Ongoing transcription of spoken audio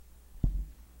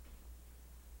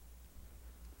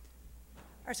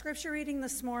Our scripture reading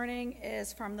this morning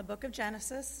is from the book of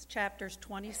Genesis, chapters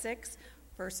 26,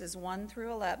 verses 1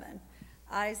 through 11,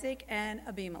 Isaac and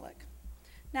Abimelech.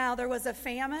 Now there was a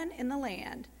famine in the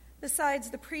land, besides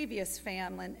the previous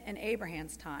famine in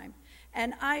Abraham's time,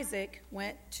 and Isaac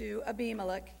went to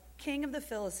Abimelech, king of the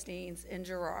Philistines, in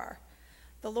Gerar.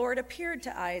 The Lord appeared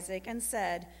to Isaac and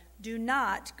said, "Do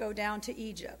not go down to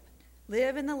Egypt.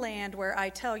 Live in the land where I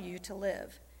tell you to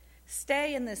live.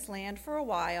 Stay in this land for a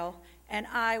while, and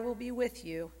I will be with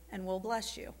you and will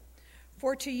bless you.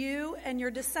 For to you and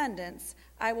your descendants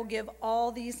I will give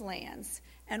all these lands,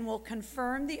 and will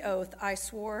confirm the oath I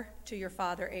swore to your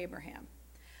father Abraham.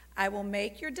 I will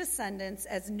make your descendants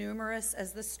as numerous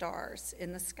as the stars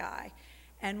in the sky,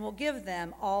 and will give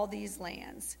them all these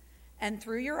lands. And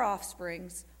through your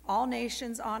offsprings all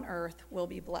nations on earth will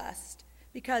be blessed,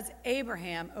 because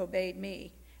Abraham obeyed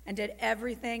me and did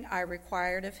everything I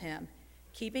required of him,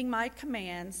 keeping my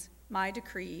commands, my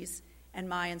decrees, and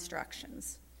my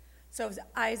instructions." So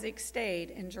Isaac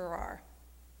stayed in Gerar.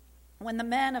 When the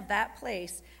men of that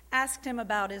place asked him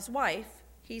about his wife,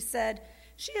 he said,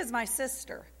 "She is my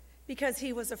sister," because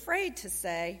he was afraid to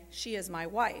say, "She is my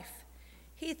wife."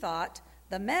 He thought,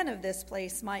 "The men of this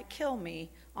place might kill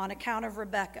me on account of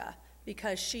Rebekah,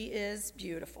 because she is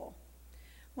beautiful."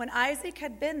 When Isaac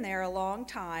had been there a long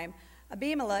time,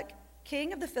 Abimelech,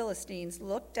 king of the Philistines,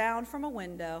 looked down from a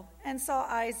window and saw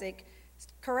Isaac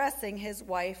caressing his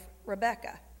wife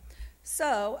Rebekah.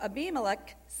 So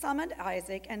Abimelech summoned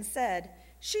Isaac and said,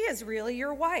 "She is really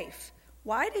your wife.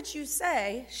 Why did you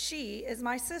say, 'She is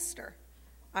my sister'?"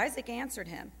 Isaac answered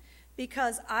him,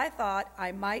 "Because I thought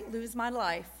I might lose my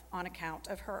life on account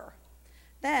of her."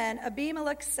 Then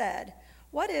Abimelech said,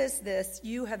 "What is this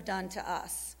you have done to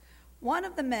us? One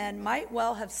of the men might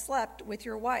well have slept with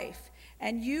your wife,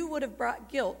 and you would have brought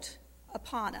guilt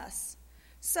upon us."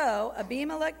 So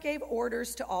Abimelech gave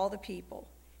orders to all the people,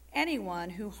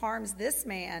 "Anyone who harms this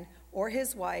man or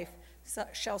his wife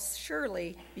shall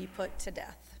surely be put to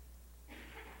death."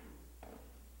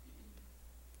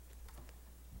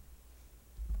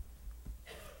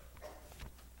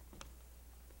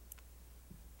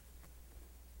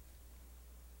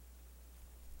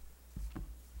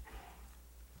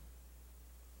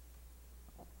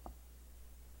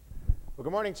 Well,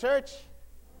 good morning, church.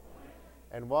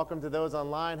 And welcome to those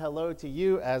online. Hello to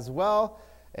you as well.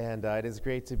 And it is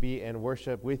great to be in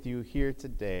worship with you here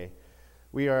today.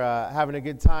 We are having a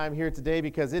good time here today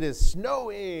because it is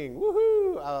snowing.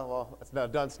 Woohoo! Well, it's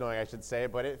not done snowing, I should say,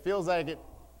 but it feels like it.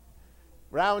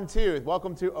 Round two.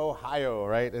 Welcome to Ohio,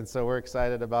 right? And so we're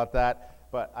excited about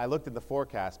that. But I looked at the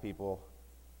forecast, people.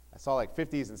 I saw like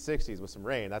 50s and 60s with some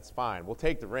rain. That's fine. We'll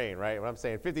take the rain, right? What I'm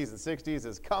saying, 50s and 60s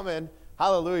is coming.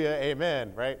 Hallelujah,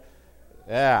 amen, right?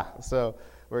 Yeah, so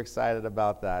we're excited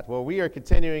about that. Well, we are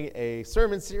continuing a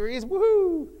sermon series.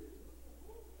 Woohoo!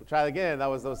 We'll try it again. That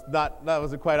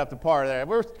wasn't quite up to par there.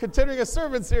 We're continuing a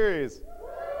sermon series.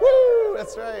 Woo!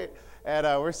 That's right. And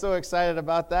we're so excited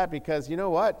about that because you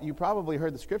know what? You probably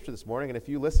heard the scripture this morning, and if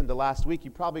you listened to last week, you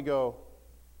probably go,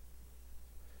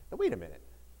 "Now, wait a minute.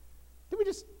 Did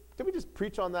we just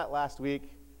preach on that last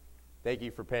week?" Thank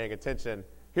you for paying attention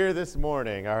here this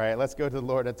morning. All right, let's go to the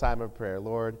Lord in a time of prayer.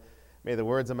 Lord, may the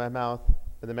words of my mouth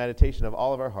and the meditation of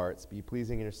all of our hearts be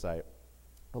pleasing in your sight.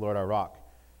 O Lord, our rock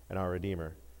and our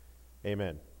Redeemer.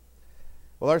 Amen.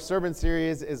 Well, our sermon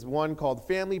series is one called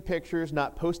Family Pictures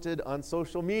Not Posted on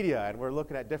Social Media, and we're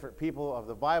looking at different people of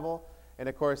the Bible. And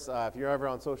of course, if you're ever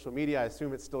on social media, I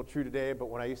assume it's still true today, but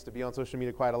when I used to be on social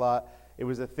media quite a lot, it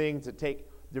was a thing to take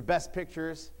their best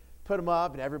pictures, put them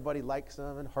up, and everybody likes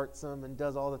them and hearts them and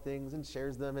does all the things and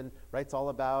shares them and writes all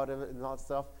about them and all that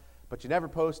stuff. But you never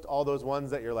post all those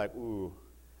ones that you're like, "Ooh,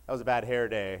 that was a bad hair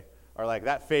day," or like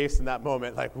that face in that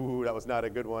moment, like, "Ooh, that was not a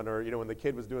good one," or when the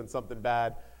kid was doing something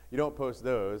bad. You don't post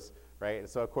those, right? And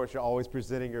so, of course, you're always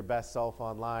presenting your best self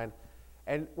online.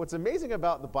 And what's amazing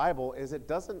about the Bible is it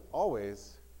doesn't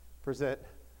always present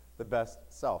the best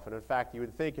self. And in fact, you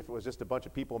would think if it was just a bunch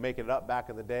of people making it up back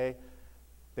in the day,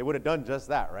 they would have done just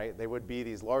that, right? They would be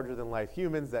these larger-than-life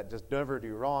humans that just never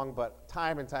do wrong. But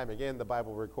time and time again, the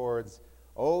Bible records,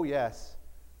 oh, yes,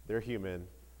 they're human,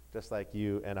 just like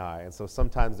you and I. And so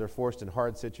sometimes they're forced in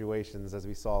hard situations, as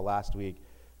we saw last week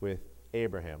with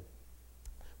Abraham.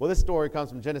 Well, this story comes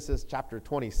from Genesis chapter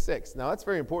 26. Now, that's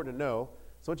very important to know.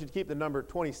 So I want you to keep the number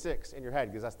 26 in your head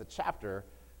because that's the chapter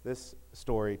this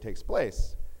story takes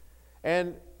place.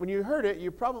 And when you heard it,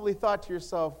 you probably thought to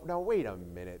yourself, "Now, wait a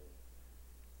minute.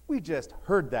 We just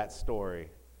heard that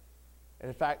story." And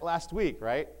in fact, last week,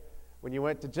 right, when you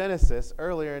went to Genesis,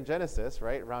 earlier in Genesis,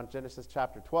 right, around Genesis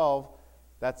chapter 12,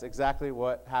 that's exactly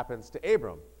what happens to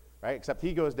Abram. right? Except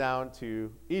he goes down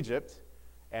to Egypt,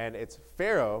 and it's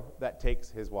Pharaoh that takes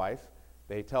his wife.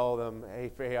 They tell them,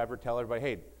 hey, ever tell everybody,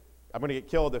 hey, I'm going to get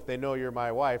killed if they know you're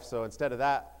my wife, so instead of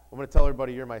that, I'm going to tell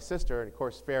everybody you're my sister. And of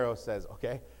course, Pharaoh says,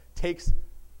 okay, takes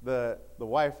the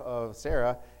wife of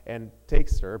Sarah and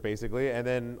takes her, basically, and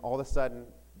then all of a sudden,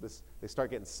 they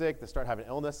start getting sick, they start having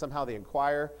illness. Somehow they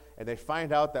inquire, and they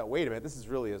find out that, wait a minute, this is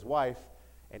really his wife.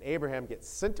 And Abraham gets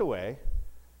sent away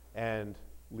and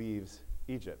leaves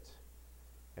Egypt.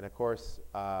 And of course,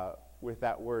 with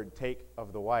that word, take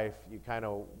of the wife, you kind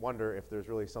of wonder if there's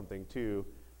really something to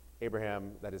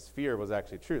Abraham, that his fear was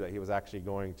actually true, that he was actually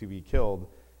going to be killed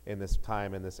in this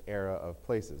time, in this era of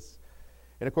places.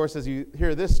 And of course, as you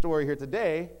hear this story here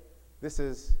today, this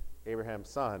is Abraham's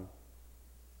son,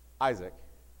 Isaac,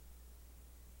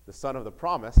 the son of the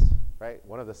promise, right?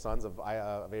 One of the sons of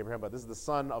Abraham, but this is the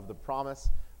son of the promise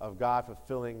of God,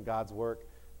 fulfilling God's work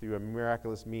through a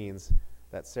miraculous means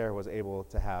that Sarah was able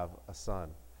to have a son.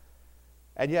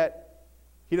 And yet,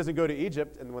 he doesn't go to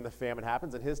Egypt, and when the famine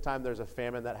happens, in his time there's a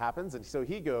famine that happens, and so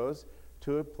he goes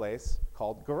to a place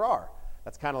called Gerar.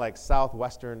 That's kind of like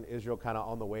southwestern Israel, kind of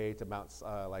on the way to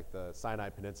like the Sinai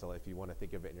Peninsula, if you want to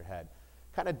think of it in your head.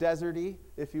 Kind of deserty,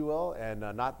 if you will, and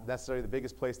not necessarily the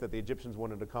biggest place that the Egyptians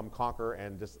wanted to come conquer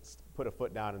and just put a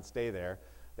foot down and stay there.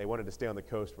 They wanted to stay on the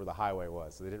coast where the highway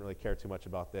was, so they didn't really care too much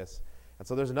about this. And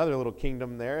so there's another little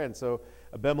kingdom there, and so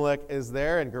Abimelech is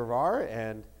there in Gerar,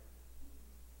 and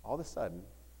all of a sudden,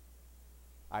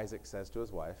 Isaac says to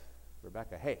his wife,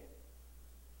 Rebekah, hey,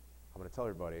 I'm going to tell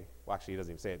everybody. Well, actually, he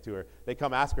doesn't even say it to her. They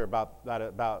come ask her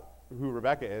about who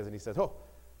Rebekah is, and he says, oh,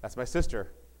 that's my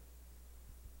sister.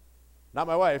 Not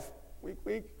my wife.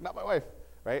 Weak, not my wife,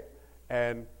 right?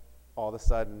 And all of a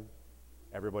sudden,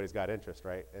 everybody's got interest,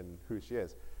 right, in who she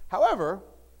is. However,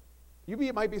 you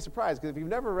might be surprised, because if you've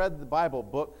never read the Bible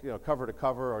book, cover to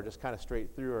cover, or just kind of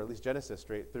straight through, or at least Genesis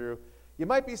straight through, you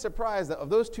might be surprised that of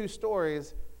those two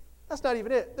stories, that's not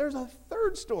even it. There's a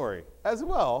third story as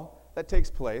well that takes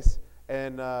place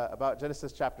in about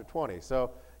Genesis chapter 20.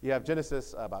 So you have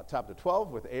Genesis about chapter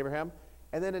 12 with Abraham,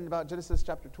 and then in about Genesis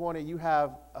chapter 20, you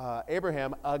have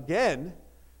Abraham again.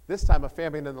 This time a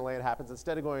famine in the land happens.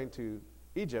 Instead of going to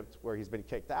Egypt, where he's been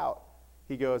kicked out,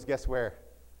 he goes, guess where?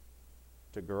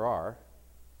 To Gerar,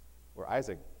 where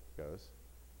Isaac goes.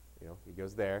 He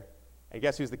goes there. And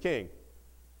guess who's the king?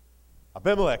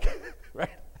 Abimelech, right?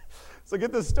 So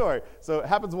get this story. So it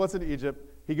happens once in Egypt.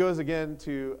 He goes again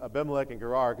to Abimelech and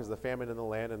Gerar because of the famine in the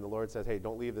land, and the Lord says, hey,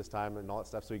 don't leave this time and all that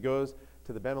stuff. So he goes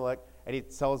to the Abimelech, and he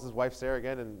tells his wife Sarah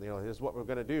again, and here's what we're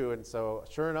going to do. And so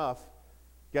sure enough,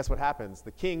 guess what happens?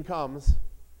 The king comes,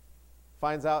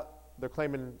 finds out they're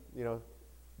claiming,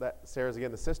 that Sarah's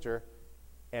again the sister,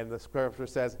 and the scripture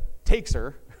says, takes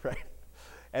her, right?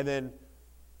 And then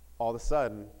all of a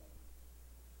sudden,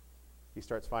 he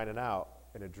starts finding out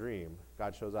in a dream.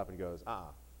 God shows up and goes,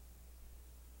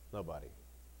 nobody.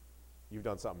 You've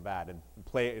done something bad, and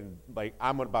play it in, like,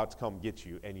 I'm about to come get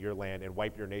you and your land and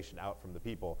wipe your nation out from the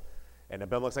people. And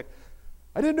Abimelech's like,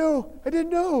 I didn't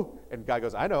know. And God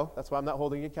goes, I know, that's why I'm not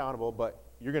holding you accountable, but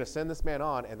you're going to send this man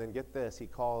on. And then get this, he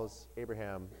calls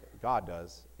Abraham, God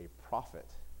does, a prophet.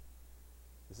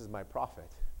 This is my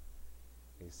prophet.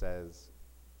 He says,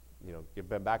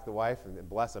 give him back the wife and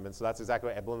bless him. And so that's exactly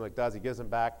what Abimelech does. He gives him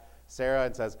back Sarah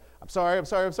and says, I'm sorry,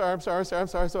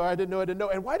 I didn't know.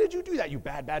 And why did you do that, you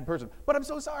bad person? But I'm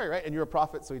so sorry, right? And you're a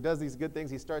prophet, so he does these good things.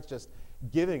 He starts just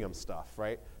giving him stuff,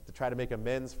 right, to try to make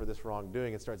amends for this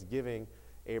wrongdoing, and starts giving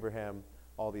Abraham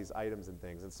all these items and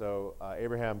things. And so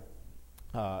Abraham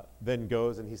then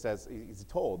goes, and he says, he's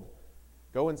told,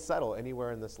 go and settle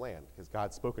anywhere in this land, because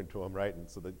God's spoken to him, right? And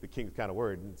so the king's kind of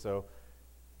worried. And so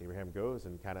Abraham goes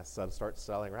and kind of starts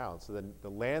settling around. So then the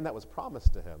land that was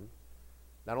promised to him,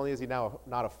 not only is he now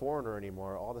not a foreigner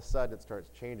anymore, all of a sudden it starts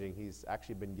changing. He's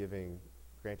actually been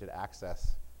granted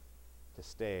access to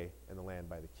stay in the land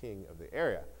by the king of the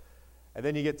area. And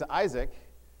then you get to Isaac.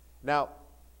 Now,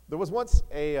 there was once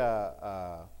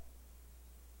a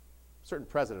certain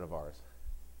president of ours,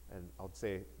 and I'll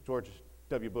say George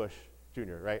W. Bush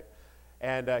Jr., right?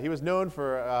 And he was known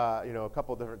for, a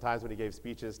couple of different times when he gave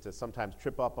speeches to sometimes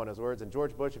trip up on his words. And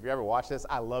George Bush, if you ever watch this,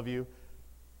 I love you.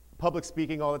 Public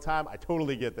speaking all the time, I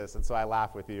totally get this, and so I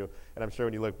laugh with you. And I'm sure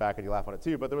when you look back and you laugh on it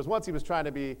too. But there was once he was trying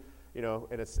to be, in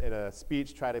a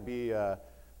speech, try to be,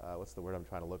 what's the word I'm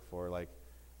trying to look for, like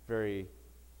very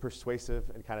persuasive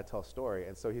and kind of tell a story.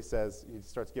 And so he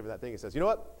starts giving that thing. He says, you know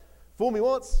what? Fool me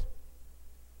once,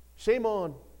 shame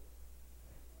on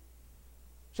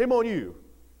you.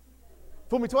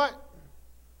 Fool me twice,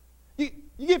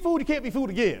 you you get fooled, you can't be fooled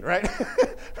again, right?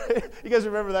 You guys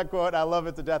remember that quote? I love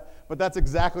it to death. But that's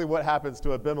exactly what happens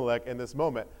to Abimelech in this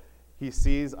moment. He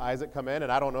sees Isaac come in,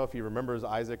 and I don't know if he remembers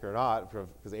Isaac or not,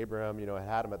 because Abraham,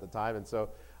 had him at the time, and so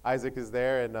Isaac is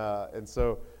there, and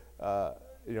so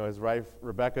his wife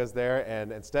Rebekah is there,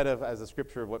 and instead of, as a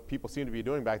scripture, what people seem to be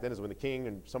doing back then is when the king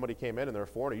and somebody came in and they're a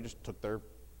foreigner, you just took their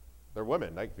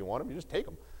women. Like, if you want them, you just take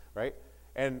them, right?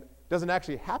 And it doesn't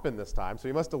actually happen this time, so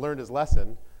he must have learned his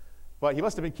lesson, but he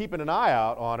must have been keeping an eye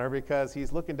out on her, because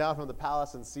he's looking down from the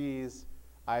palace and sees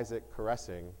Isaac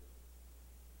caressing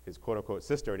his quote-unquote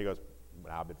sister, and he goes,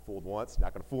 I've been fooled once,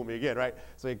 not going to fool me again, right?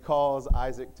 So he calls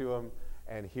Isaac to him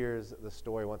and hears the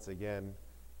story once again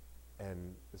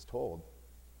and is told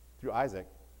through Isaac,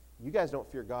 you guys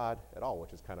don't fear God at all,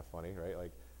 which is kind of funny, right?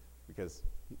 Like, because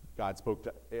God spoke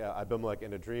to Abimelech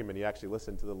in a dream and he actually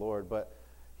listened to the Lord, but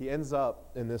he ends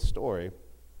up in this story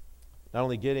not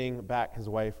only getting back his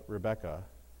wife Rebekah,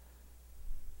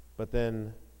 but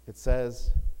then it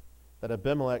says that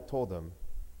Abimelech told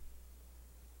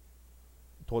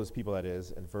his people, that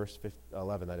is, in verse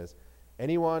 11, that is,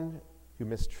 anyone who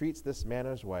mistreats this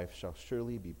man's wife shall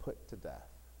surely be put to death.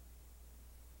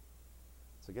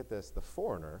 So get this, the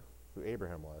foreigner, who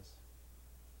Abraham was,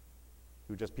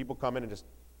 who just people come in and just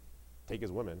take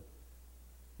his women,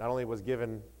 not only was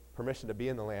given permission to be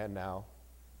in the land now,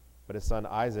 but his son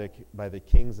Isaac, by the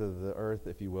kings of the earth,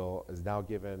 if you will, is now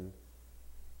given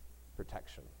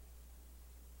protection.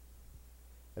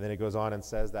 And then it goes on and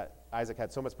says that Isaac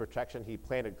had so much protection, he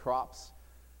planted crops.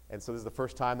 And so this is the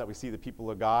first time that we see the people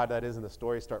of God, that is in the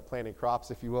story, start planting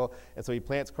crops, if you will. And so he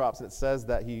plants crops, and it says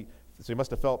that he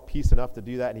must have felt peace enough to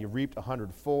do that, and he reaped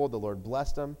 100-fold. The Lord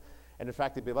blessed him. And in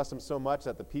fact, he blessed him so much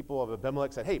that the people of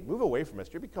Abimelech said, hey, move away from us.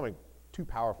 You're becoming too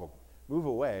powerful. Move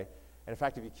away. And in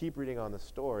fact, if you keep reading on the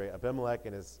story, Abimelech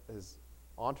and his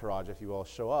entourage, if you will,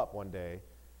 show up one day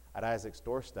at Isaac's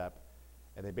doorstep,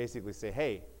 and they basically say,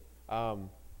 hey,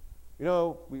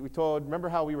 remember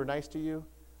how we were nice to you?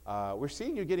 We're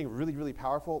seeing you getting really, really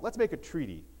powerful. Let's make a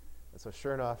treaty. And so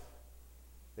sure enough,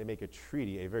 they make a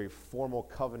treaty, a very formal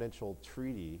covenantal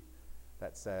treaty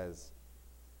that says,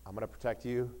 I'm going to protect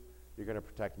you, you're going to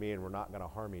protect me, and we're not going to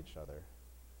harm each other.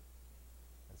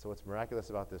 And so what's miraculous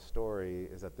about this story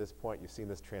is at this point you've seen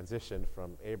this transition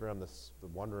from Abram, the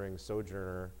wandering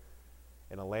sojourner,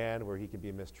 in a land where he can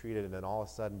be mistreated, and then all of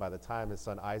a sudden, by the time his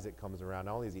son Isaac comes around,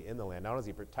 not only is he in the land, not only is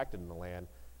he protected in the land,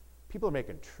 people are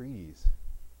making treaties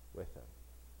with him.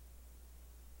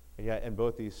 And yet, in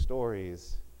both these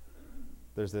stories,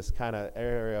 there's this kind of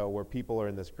area where people are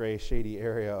in this gray, shady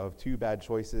area of two bad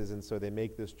choices, and so they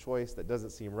make this choice that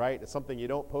doesn't seem right. It's something you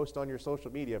don't post on your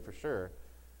social media for sure,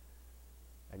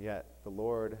 and yet the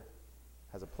Lord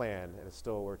has a plan and is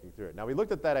still working through it. Now, we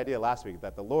looked at that idea last week,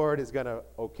 that the Lord is going to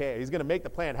he's going to make the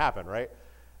plan happen, right?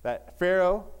 That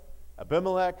Pharaoh,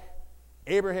 Abimelech,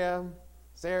 Abraham,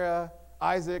 Sarah,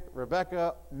 Isaac,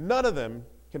 Rebekah, none of them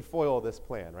can foil this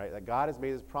plan, right? That God has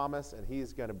made his promise, and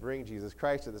he's going to bring Jesus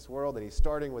Christ to this world, and he's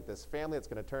starting with this family that's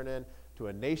going to turn into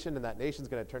a nation, and that nation's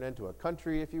going to turn into a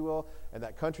country, if you will, and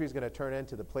that country is going to turn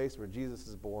into the place where Jesus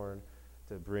is born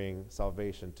to bring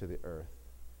salvation to the earth.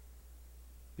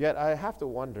 Yet I have to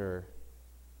wonder,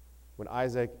 when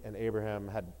Isaac and Abraham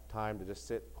had time to just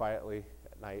sit quietly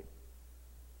at night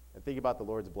and think about the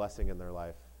Lord's blessing in their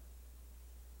life,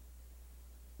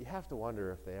 you have to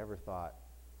wonder if they ever thought,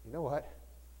 you know what?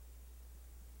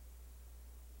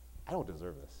 I don't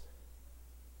deserve this.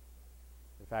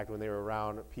 In fact, when they were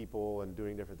around people and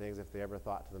doing different things, if they ever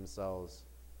thought to themselves,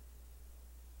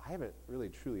 I haven't really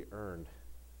truly earned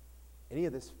any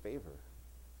of this favor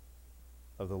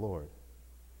of the Lord.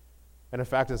 And in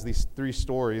fact, as these three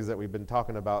stories that we've been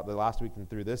talking about the last week and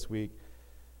through this week,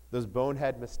 those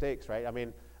bonehead mistakes, right? I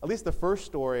mean, at least the first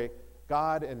story,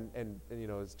 God and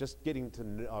is just getting to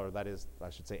know, or that is, I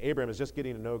should say, Abraham is just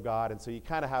getting to know God, and so you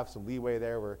kind of have some leeway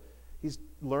there where he's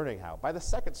learning how. By the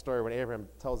second story, when Abraham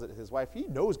tells it to his wife, he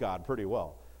knows God pretty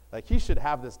well. Like, he should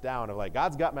have this down of like,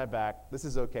 God's got my back, this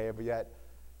is okay, but yet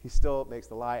he still makes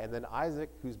the lie. And then Isaac,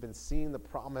 who's been seeing the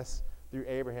promise through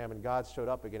Abraham, and God showed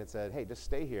up again and said, hey, just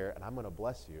stay here, and I'm going to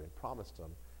bless you, and promised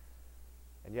him.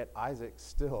 And yet Isaac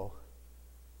still,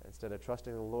 instead of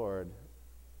trusting the Lord,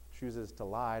 chooses to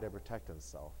lie to protect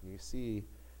himself. And you see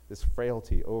this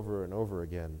frailty over and over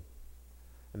again.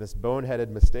 And this boneheaded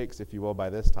mistakes, if you will, by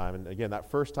this time. And again, that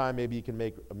first time maybe you can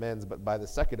make amends, but by the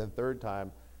second and third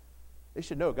time, they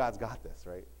should know God's got this,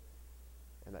 right?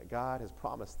 And that God has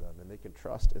promised them, and they can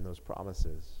trust in those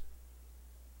promises.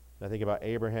 And I think about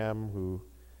Abraham, who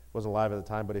wasn't alive at the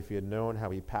time, but if he had known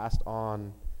how he passed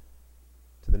on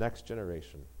to the next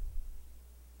generation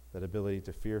that ability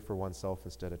to fear for oneself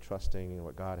instead of trusting in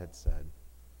what God had said.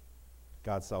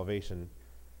 God's salvation,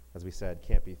 as we said,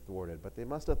 can't be thwarted. But they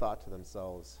must have thought to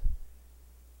themselves,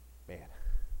 man,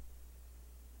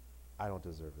 I don't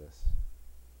deserve this.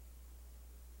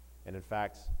 And in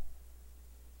fact,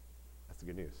 that's the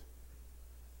good news.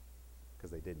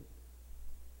 Because they didn't.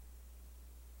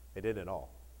 They didn't at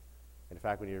all. In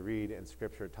fact, when you read in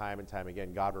Scripture time and time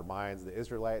again, God reminds the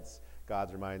Israelites,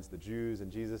 God reminds the Jews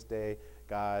in Jesus' day,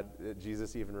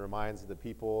 Jesus even reminds the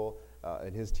people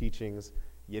in his teachings,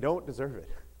 you don't deserve it.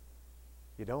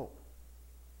 You don't.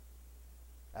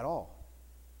 At all.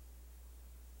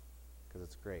 Because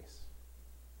it's grace.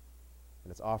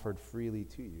 And it's offered freely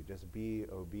to you. Just be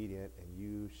obedient and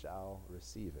you shall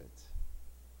receive it.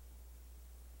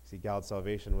 See, God's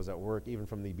salvation was at work even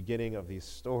from the beginning of these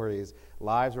stories.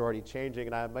 Lives were already changing,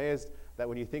 and I'm amazed that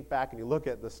when you think back and you look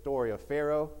at the story of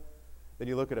Pharaoh, then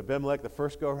you look at Abimelech the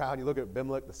first go-around, you look at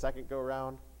Abimelech the second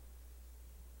go-around,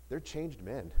 they're changed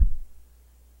men.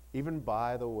 Even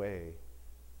by the way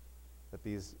that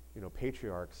these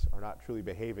patriarchs are not truly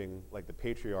behaving like the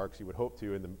patriarchs you would hope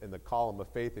to in the column of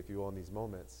faith, if you will, in these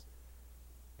moments.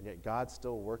 And yet God's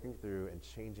still working through and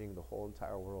changing the whole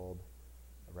entire world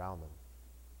around them.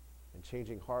 And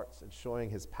changing hearts and showing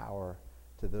his power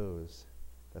to those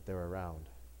that they're around.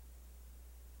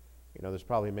 There's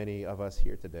probably many of us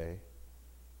here today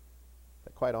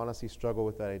that quite honestly struggle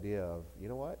with that idea of, you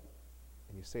know what?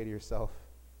 And you say to yourself,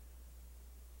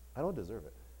 I don't deserve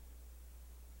it.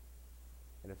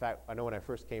 And in fact, I know when I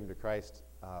first came to Christ,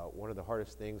 one of the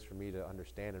hardest things for me to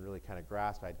understand and really kind of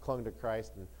grasp, I had clung to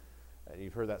Christ, and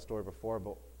you've heard that story before,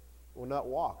 but when that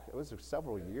walk, it was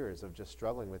several years of just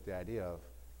struggling with the idea of,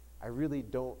 I really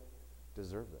don't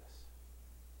deserve this.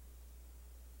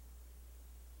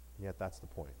 And yet that's the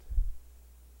point.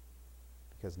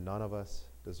 Because none of us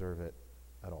deserve it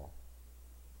at all.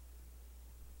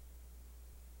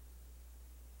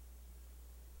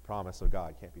 The promise of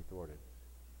God can't be thwarted.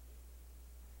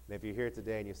 And if you're here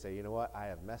today and you say, you know what, I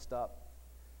have messed up,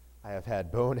 I have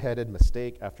had boneheaded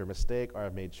mistake after mistake, or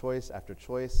I've made choice after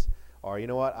choice, or you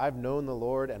know what, I've known the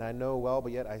Lord and I know well,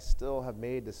 but yet I still have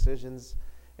made decisions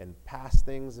and past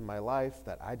things in my life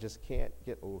that I just can't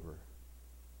get over.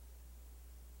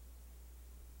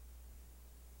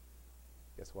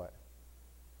 Guess what?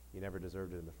 You never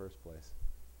deserved it in the first place.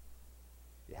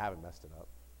 You haven't messed it up.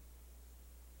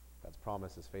 God's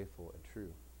promise is faithful and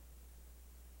true.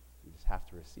 You just have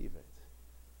to receive it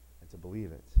and to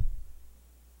believe it.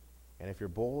 And if you're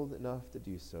bold enough to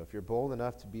do so, if you're bold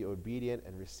enough to be obedient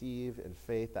and receive in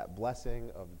faith that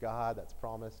blessing of God that's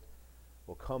promised,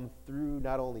 will come through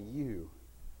not only you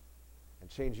and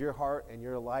change your heart and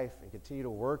your life and continue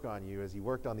to work on you as he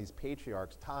worked on these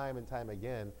patriarchs time and time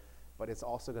again, but it's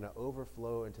also going to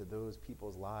overflow into those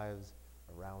people's lives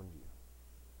around you.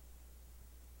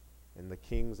 And the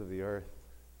kings of the earth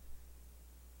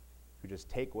who just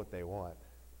take what they want,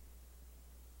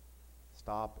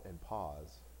 stop and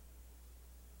pause,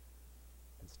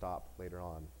 and stop later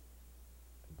on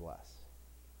and bless.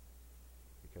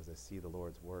 Because they see the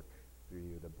Lord's work through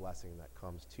you, the blessing that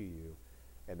comes to you,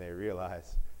 and they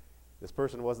realize this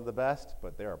person wasn't the best,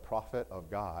 but they're a prophet of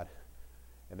God,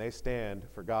 and they stand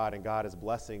for God, and God is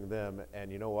blessing them, and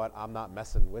you know what? I'm not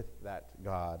messing with that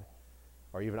God,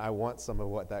 or even I want some of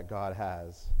what that God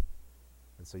has,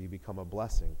 and so you become a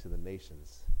blessing to the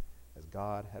nations, as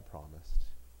God had promised,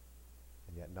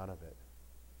 and yet none of it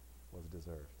was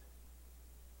deserved.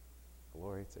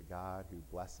 Glory to God who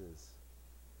blesses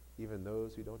even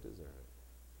those who don't deserve it,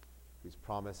 whose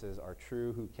promises are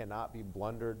true, who cannot be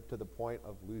blundered to the point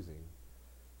of losing.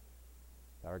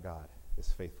 Our God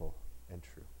is faithful and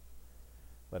true.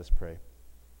 Let us pray.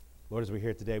 Lord, as we're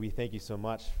here today, we thank you so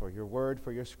much for your word,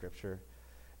 for your scripture.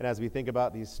 And as we think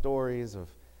about these stories of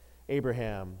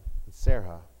Abraham and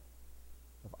Sarah,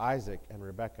 of Isaac and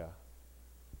Rebekah,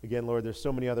 again, Lord, there's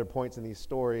so many other points in these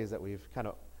stories that we've kind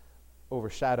of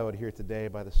overshadowed here today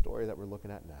by the story that we're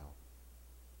looking at now.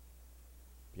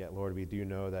 Yet, Lord, we do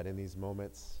know that in these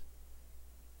moments,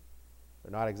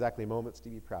 they're not exactly moments to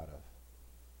be proud of.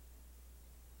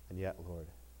 And yet, Lord,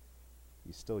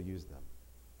 you still use them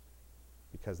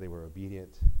because they were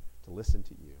obedient to listen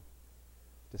to you,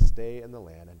 to stay in the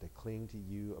land, and to cling to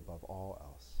you above all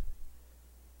else.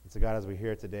 And so, God, as we're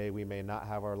here today, we may not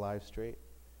have our lives straight.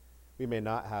 We may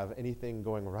not have anything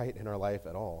going right in our life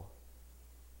at all.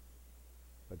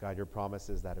 But, God, your promise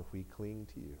is that if we cling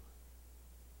to you,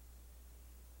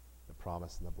 the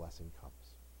promise and the blessing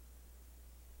comes.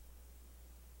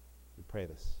 We pray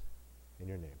this in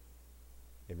your name.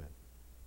 Amen.